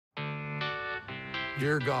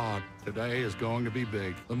Dear God, today is going to be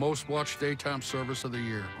big. The most watched daytime service of the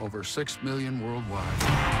year. Over 6 million worldwide.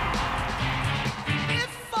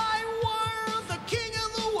 If I were the king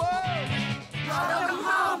of the world. Welcome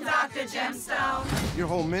home, Dr. Gemstone. Your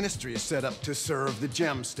whole ministry is set up to serve the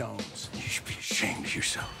gemstones. You should be ashamed of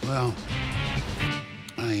yourself. Well,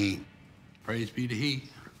 I ain't. Praise be to He.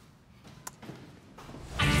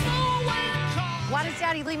 Why does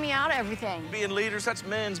Daddy leave me out of everything? Being leaders, that's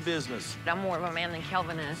men's business. I'm more of a man than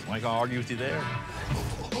Kelvin is. I ain't gonna argue with you there.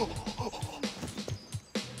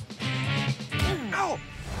 Ow!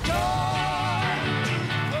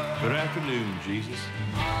 Good afternoon, Jesus.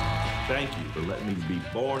 Thank you for letting me be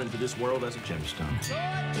born into this world as a gemstone.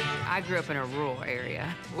 I grew up in a rural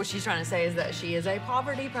area. What she's trying to say is that she is a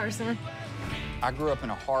poverty person. I grew up in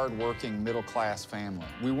a hard-working, middle-class family.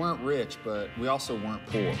 We weren't rich, but we also weren't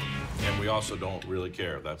poor. And we also don't really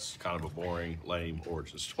care. That's kind of a boring, lame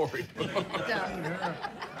origin story. This little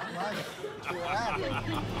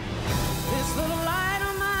light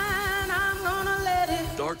of mine, I'm gonna let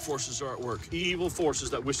it. Dark forces are at work. Evil forces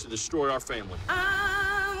that wish to destroy our family.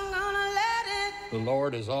 I'm gonna let it. The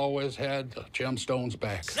Lord has always had the gemstones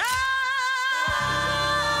back. Can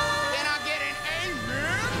I get an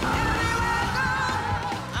amen?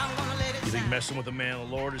 I'm gonna let it You think shine. messing with a man of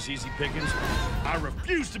the Lord is easy pickings? I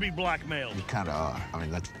refuse to be blackmailed. You kind of are. I mean,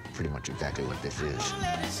 that's pretty much exactly what this is.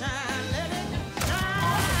 Let it shine, let it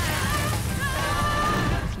shine.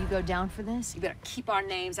 If you go down for this, you better keep our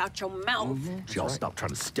names out your mouth. Y'all stop trying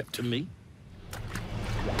to step to me.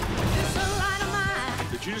 This little light of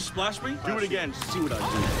mine. Did you just splash me? Do it again. See what I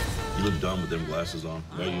do. You look dumb with them glasses on.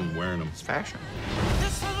 Not even wearing them. It's fashion.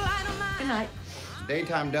 This little light of mine. Good night.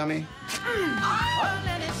 Daytime dummy. Oh,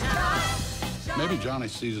 let it shine. Maybe Johnny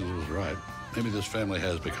Caesar was right. Maybe this family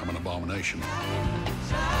has become an abomination.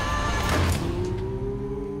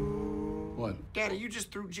 What? Daddy, you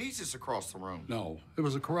just threw Jesus across the room. No, it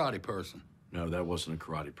was a karate person. No, that wasn't a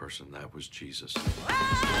karate person. That was Jesus. This little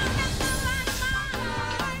light of